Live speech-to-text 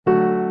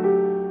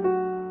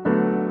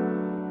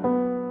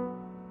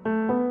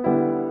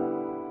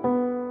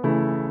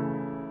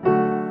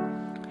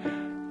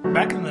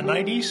Back in the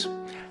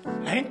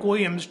 90s, Hank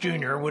Williams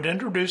Jr. would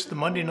introduce the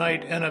Monday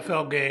night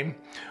NFL game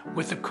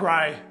with the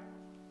cry,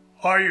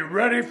 "Are you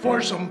ready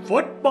for some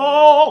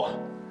football?"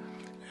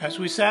 As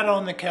we sat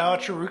on the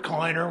couch or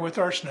recliner with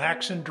our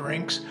snacks and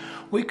drinks,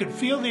 we could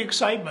feel the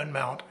excitement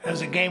mount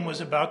as the game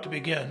was about to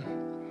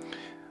begin.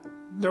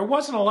 There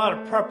wasn't a lot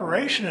of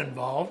preparation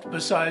involved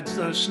besides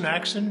those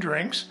snacks and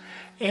drinks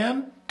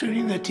and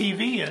tuning the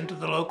TV into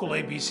the local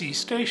ABC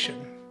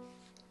station.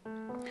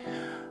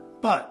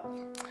 But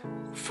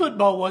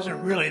football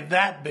wasn't really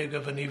that big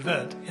of an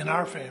event in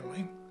our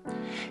family.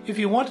 If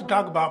you want to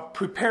talk about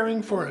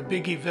preparing for a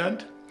big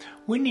event,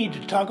 we need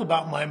to talk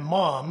about my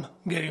mom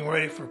getting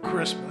ready for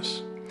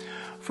Christmas.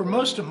 For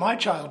most of my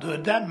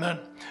childhood, that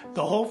meant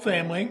the whole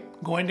family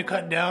going to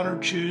cut down or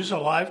choose a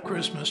live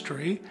Christmas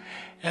tree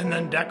and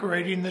then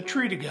decorating the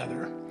tree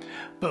together.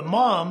 But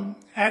Mom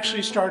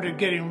actually started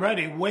getting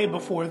ready way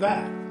before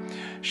that.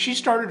 She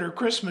started her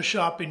Christmas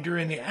shopping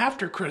during the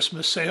after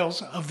Christmas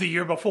sales of the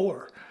year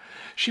before.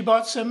 She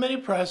bought so many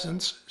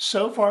presents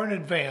so far in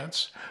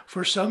advance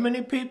for so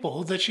many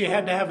people that she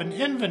had to have an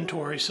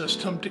inventory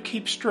system to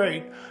keep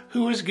straight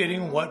who was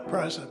getting what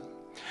present.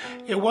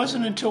 It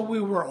wasn't until we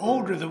were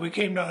older that we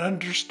came to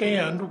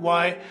understand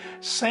why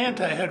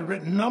Santa had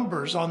written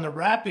numbers on the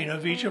wrapping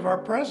of each of our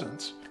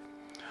presents.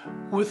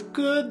 With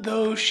good,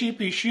 though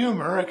sheepish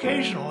humor,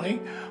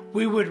 occasionally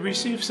we would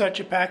receive such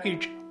a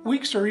package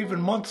weeks or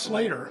even months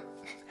later.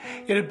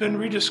 It had been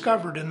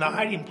rediscovered in the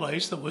hiding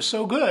place that was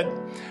so good,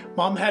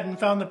 Mom hadn't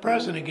found the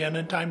present again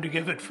in time to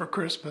give it for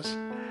Christmas.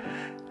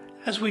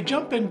 As we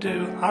jump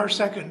into our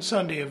second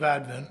Sunday of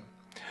Advent,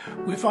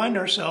 we find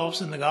ourselves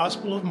in the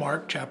Gospel of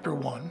Mark, chapter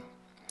 1.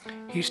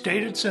 He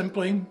stated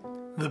simply,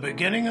 the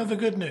beginning of the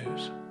good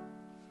news.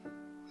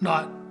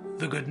 Not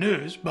the good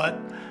news, but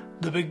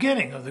the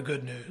beginning of the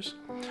good news.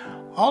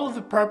 All of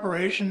the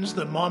preparations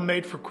that Mom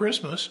made for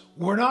Christmas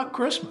were not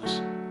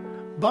Christmas,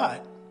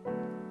 but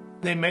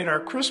they made our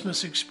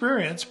Christmas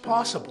experience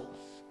possible.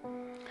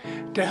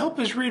 To help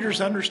his readers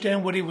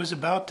understand what he was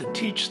about to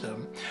teach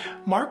them,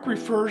 Mark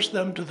refers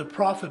them to the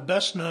prophet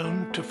best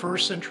known to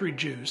first century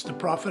Jews, the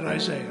prophet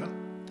Isaiah.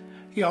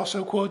 He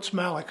also quotes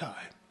Malachi.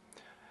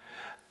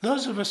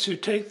 Those of us who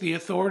take the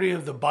authority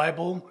of the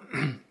Bible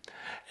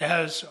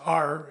as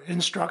our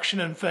instruction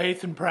in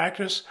faith and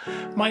practice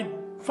might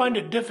find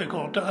it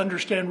difficult to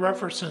understand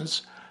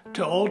references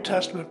to Old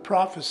Testament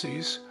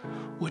prophecies,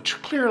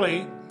 which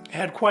clearly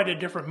had quite a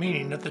different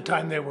meaning at the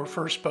time they were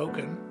first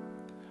spoken.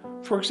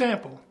 For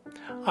example,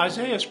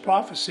 Isaiah's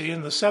prophecy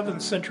in the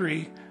 7th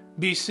century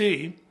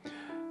BC,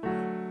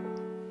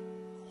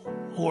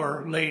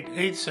 or late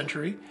 8th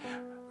century,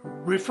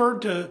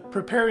 referred to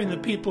preparing the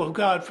people of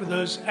God for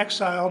those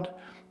exiled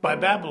by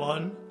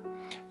Babylon,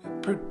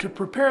 to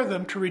prepare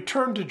them to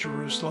return to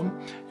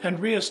Jerusalem and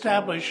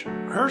reestablish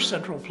her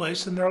central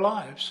place in their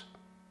lives.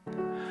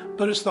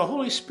 But as the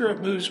Holy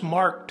Spirit moves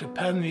Mark to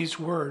pen these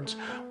words,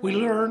 we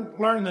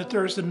learn that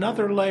there's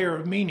another layer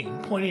of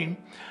meaning, pointing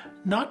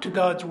not to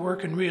God's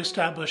work in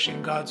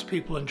reestablishing God's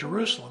people in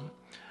Jerusalem,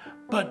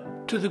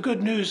 but to the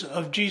good news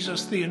of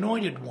Jesus, the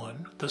Anointed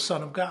One, the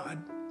Son of God.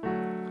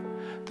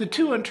 The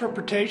two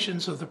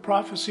interpretations of the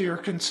prophecy are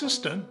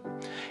consistent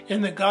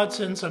in that God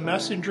sends a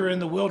messenger in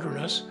the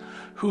wilderness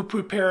who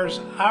prepares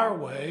our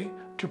way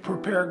to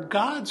prepare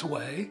God's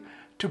way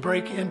to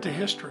break into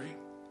history,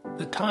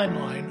 the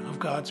timeline of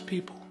God's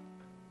people.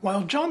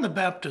 While John the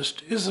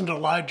Baptist isn't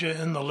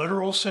Elijah in the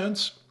literal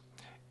sense,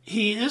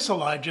 he is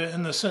Elijah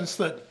in the sense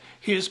that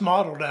he is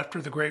modeled after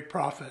the great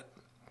prophet.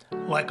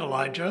 Like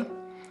Elijah,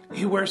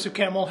 he wears a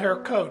camel hair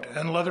coat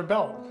and leather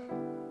belt.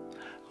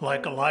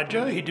 Like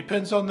Elijah, he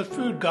depends on the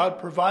food God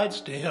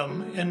provides to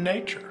him in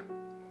nature.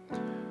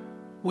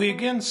 We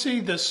again see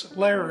this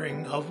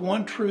layering of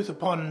one truth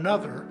upon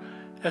another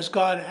as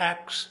God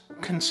acts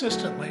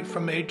consistently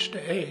from age to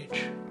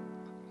age.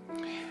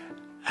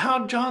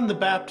 How John the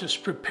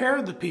Baptist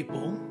prepared the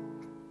people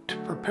to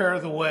prepare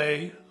the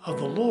way of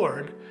the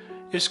Lord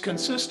is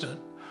consistent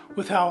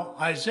with how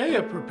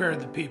Isaiah prepared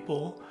the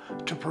people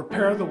to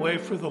prepare the way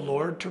for the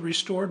Lord to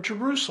restore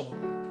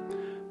Jerusalem.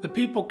 The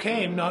people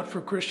came not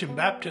for Christian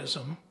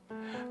baptism,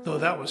 though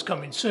that was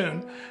coming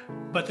soon,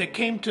 but they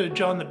came to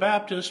John the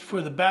Baptist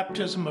for the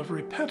baptism of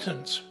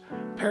repentance,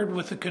 paired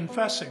with the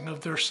confessing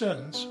of their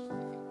sins.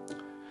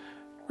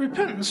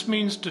 Repentance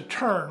means to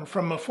turn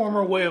from a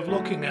former way of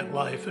looking at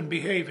life and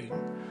behaving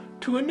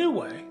to a new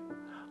way,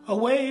 a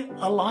way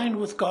aligned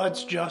with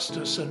God's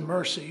justice and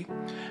mercy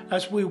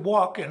as we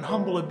walk in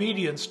humble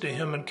obedience to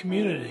Him in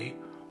community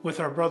with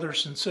our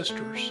brothers and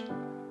sisters.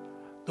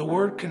 The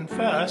word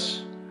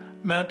confess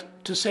meant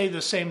to say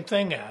the same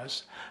thing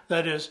as,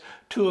 that is,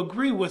 to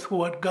agree with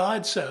what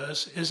God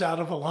says is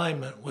out of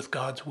alignment with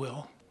God's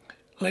will.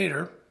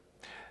 Later,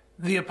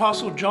 the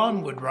Apostle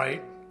John would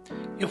write,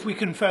 if we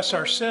confess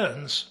our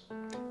sins,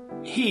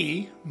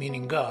 He,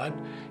 meaning God,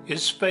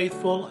 is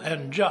faithful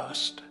and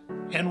just,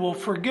 and will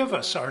forgive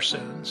us our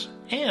sins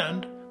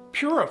and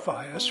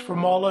purify us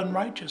from all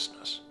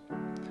unrighteousness.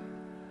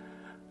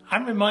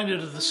 I'm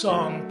reminded of the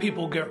song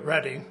People Get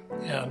Ready,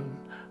 and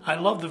I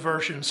love the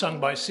version sung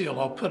by Seal.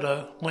 I'll put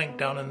a link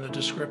down in the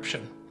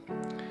description.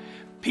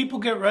 People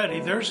get ready.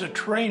 There's a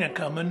train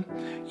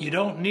a-coming. You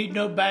don't need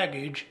no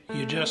baggage.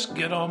 You just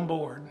get on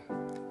board.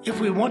 If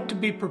we want to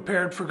be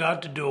prepared for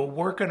God to do a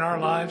work in our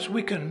lives,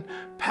 we can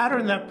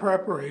pattern that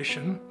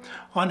preparation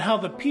on how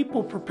the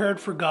people prepared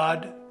for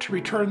God to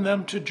return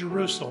them to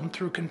Jerusalem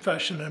through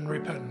confession and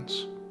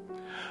repentance.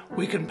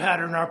 We can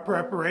pattern our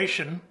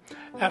preparation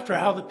after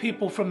how the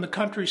people from the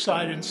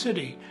countryside and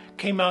city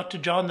came out to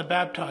John the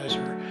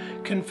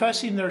Baptizer,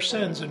 confessing their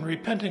sins and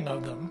repenting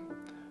of them.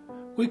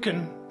 We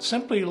can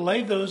simply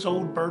lay those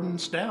old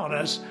burdens down.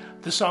 As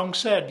the song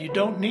said, you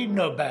don't need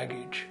no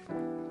baggage.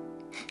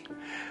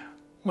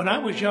 When I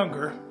was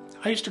younger,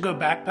 I used to go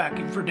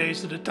backpacking for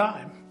days at a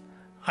time.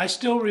 I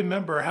still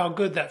remember how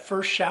good that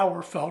first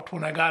shower felt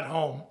when I got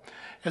home,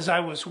 as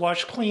I was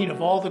washed clean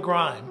of all the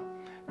grime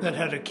that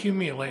had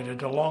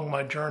accumulated along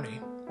my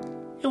journey.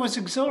 It was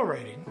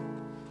exhilarating.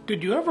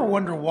 Did you ever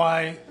wonder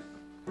why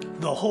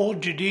the whole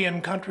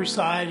Judean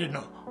countryside and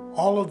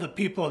all of the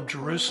people of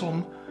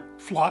Jerusalem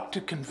flocked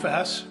to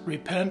confess,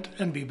 repent,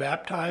 and be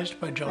baptized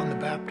by John the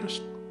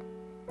Baptist?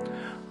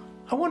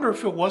 I wonder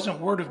if it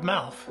wasn't word of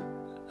mouth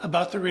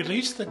about the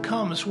release that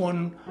comes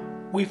when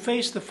we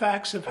face the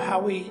facts of how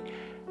we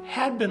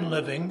had been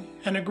living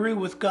and agree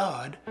with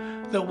God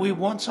that we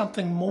want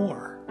something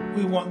more.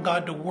 We want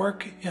God to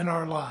work in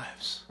our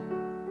lives.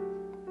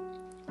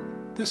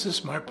 This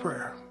is my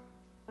prayer.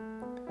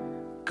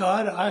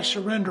 God, I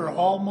surrender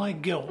all my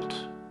guilt,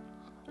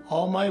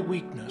 all my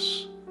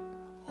weakness,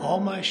 all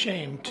my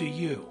shame to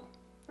you.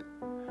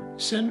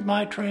 Send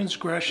my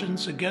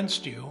transgressions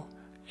against you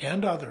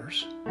and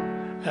others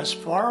as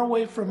far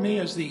away from me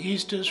as the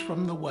east is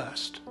from the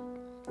west.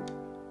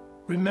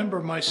 Remember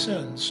my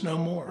sins no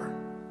more.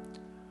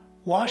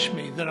 Wash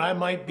me that I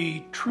might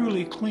be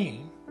truly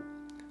clean.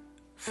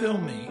 Fill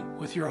me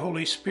with your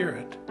Holy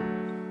Spirit,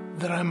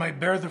 that I might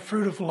bear the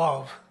fruit of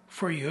love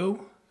for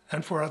you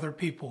and for other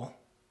people.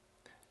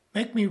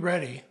 Make me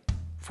ready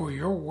for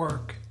your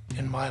work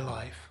in my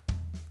life.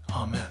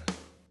 Amen.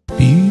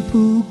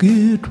 People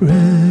get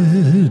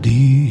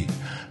ready.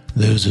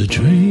 There's a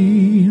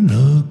train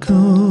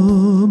a-comin'.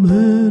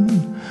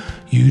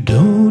 You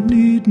don't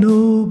need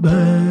no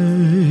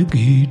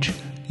baggage.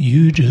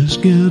 You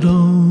just get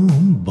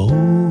on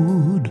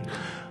board.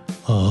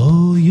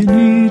 All you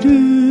need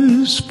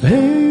is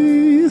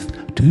faith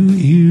to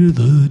hear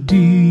the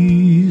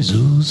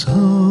diesels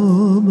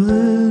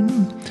humming.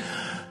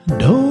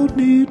 Don't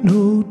need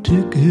no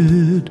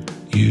ticket.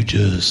 You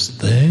just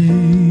thank